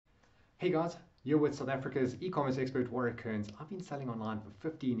Hey guys, you're with South Africa's e-commerce expert Warwick Kearns. I've been selling online for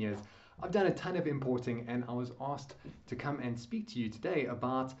 15 years. I've done a ton of importing and I was asked to come and speak to you today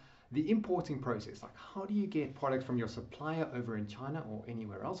about the importing process. Like, how do you get products from your supplier over in China or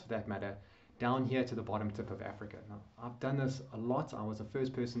anywhere else for that matter down here to the bottom tip of Africa? Now, I've done this a lot. I was the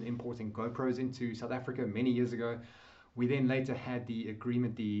first person importing GoPros into South Africa many years ago. We then later had the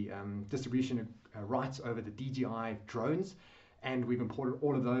agreement, the distribution rights over the DJI drones, and we've imported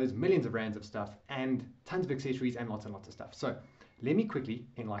all of those, millions of rands of stuff, and tons of accessories and lots of stuff. So let me quickly,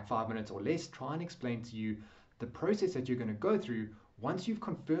 in like 5 minutes or less, try and explain to you the process that you're going to go through once you've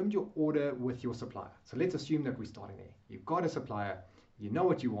confirmed your order with your supplier. So let's assume that we're starting there. You've got a supplier, you know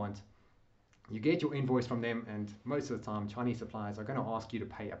what you want, you get your invoice from them, and most of the time Chinese suppliers are going to ask you to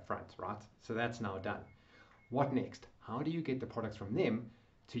pay up front, right? So that's now done. What next? How do you get the products from them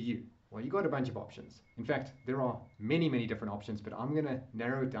to you? Well, you got a bunch of options. In fact, there are many different options, but I'm going to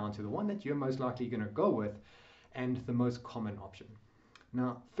narrow it down to the one that you're most likely going to go with and the most common option.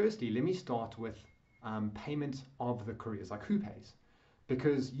 Now, firstly, let me start with payment of the couriers, like who pays?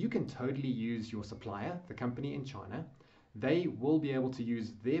 Because you can totally use your supplier, the company in China. They will be able to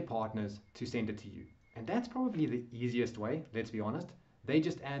use their partners to send it to you. And that's probably the easiest way, let's be honest. They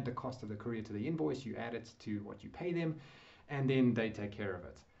just add the cost of the courier to the invoice, you add it to what you pay them, and then they take care of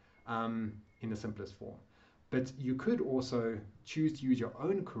it in the simplest form. But you could also choose to use your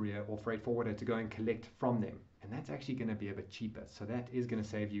own courier or freight forwarder to go and collect from them. And that's actually going to be a bit cheaper. So that is going to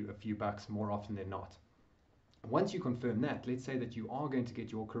save you a few bucks more often than not. Once you confirm that, let's say that you are going to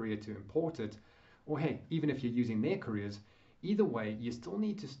get your courier to import it, or hey, even if you're using their couriers, either way, you still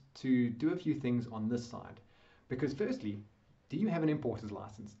need to do a few things on this side. Because firstly, do you have an importer's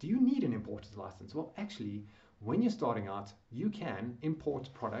license? Do you need an importer's license? Well, actually, when you're starting out, you can import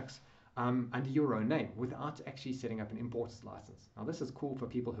products under your own name without actually setting up an importer's license. Now, this is cool for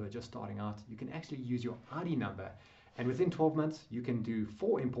people who are just starting out. You can actually use your ID number, and within 12 months, you can do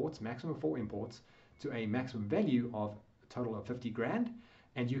 4 imports, maximum 4 imports, to a maximum value of a total of 50 grand,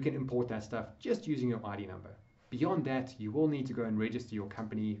 and you can import that stuff just using your ID number. Beyond that, you will need to go and register your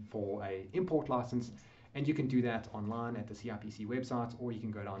company for an import license, and you can do that online at the CIPC website, or you can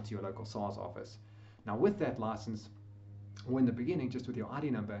go down to your local SARS office. Now, with that license, or in the beginning, just with your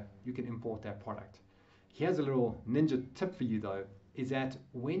ID number, you can import that product. Here's a little ninja tip for you though, is that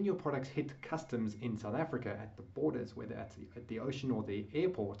when your products hit customs in South Africa at the borders, whether at the ocean or the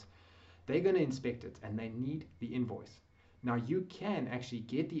airport, they're going to inspect it and they need the invoice. Now, you can actually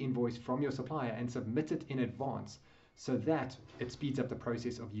get the invoice from your supplier and submit it in advance so that it speeds up the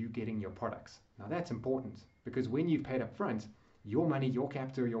process of you getting your products. Now, that's important because when you've paid up front, your money, your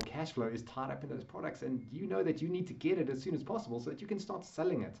capital, your cash flow is tied up in those products, and you know that you need to get it as soon as possible so that you can start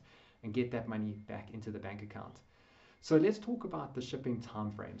selling it and get that money back into the bank account. So let's talk about the shipping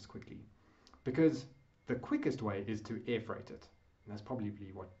timeframes quickly, because the quickest way is to air freight it. And that's probably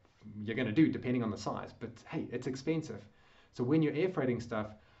what you're going to do depending on the size, but hey, it's expensive. So when you're air freighting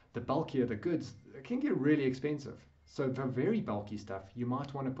stuff, the bulkier the goods, it can get really expensive. So for very bulky stuff, you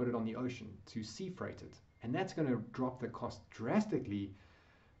might want to put it on the ocean to sea freight it. And that's going to drop the cost drastically,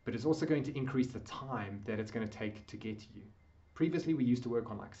 but it's also going to increase the time that it's going to take to get to you. Previously, we used to work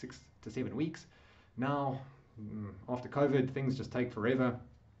on like 6 to 7 weeks. Now, after COVID, things just take forever.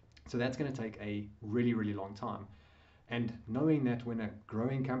 So that's going to take a really long time. And knowing that when a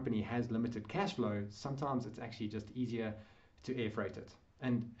growing company has limited cash flow, sometimes it's actually just easier to air freight it.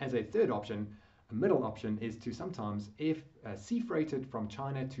 And as a third option, a middle option is to sometimes sea freight it from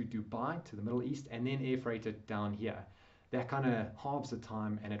China to Dubai to the Middle East and then air freight it down here. That kind of halves the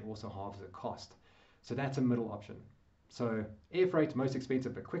time and it also halves the cost. So that's a middle option. So air freight, most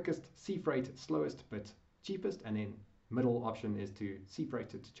expensive but quickest, sea freight, slowest but cheapest, and then middle option is to sea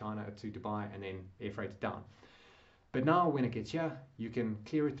freight it to China, to Dubai, and then air freight it down. But now when it gets here, you can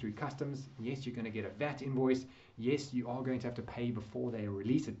clear it through customs. Yes, you're going to get a VAT invoice. Yes, you are going to have to pay before they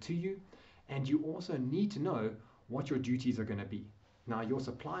release it to you. And you also need to know what your duties are going to be. Now, your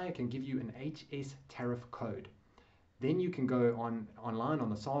supplier can give you an HS tariff code. Then you can go online on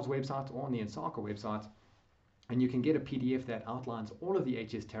the SARS website or on the INSACA website, and you can get a PDF that outlines all of the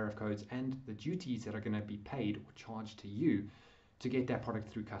HS tariff codes and the duties that are going to be paid or charged to you to get that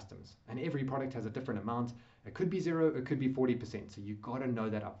product through customs. And every product has a different amount. It could be 0, it could be 40%. So you've got to know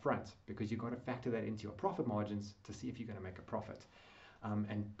that up front because you've got to factor that into your profit margins to see if you're going to make a profit.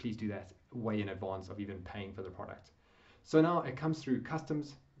 And please do that way in advance of even paying for the product. So now it comes through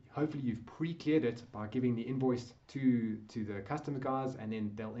customs. Hopefully you've pre-cleared it by giving the invoice to the customs guys, and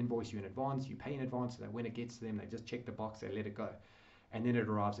then they'll invoice you in advance. You pay in advance so that when it gets to them, they just check the box, they let it go, and then it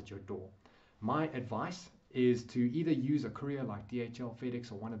arrives at your door. My advice is to either use a courier like DHL,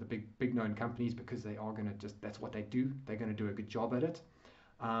 FedEx, or one of the big known companies, because they are going to that's what they do. They're going to do a good job at it.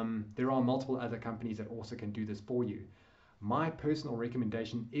 There are multiple other companies that also can do this for you. My personal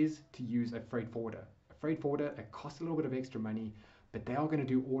recommendation is to use a freight forwarder. A freight forwarder, it costs a little bit of extra money, but they are going to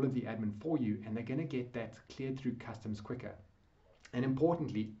do all of the admin for you, and they're going to get that cleared through customs quicker. And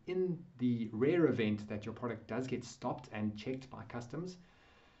importantly, in the rare event that your product does get stopped and checked by customs,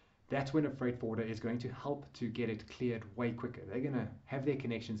 that's when a freight forwarder is going to help to get it cleared way quicker. They're going to have their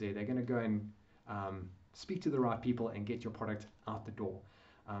connections there. They're going to go and speak to the right people and get your product out the door.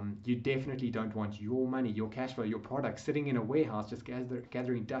 You definitely don't want your money, your cash flow, your product sitting in a warehouse just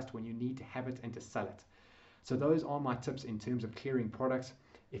gathering dust when you need to have it and to sell it. So those are my tips in terms of clearing products.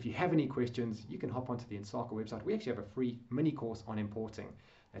 If you have any questions, you can hop onto the Insaka website. We actually have a free mini course on importing.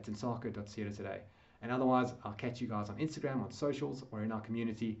 That's insaka.co today. And otherwise, I'll catch you guys on Instagram, on socials, or in our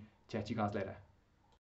community. Chat to you guys later.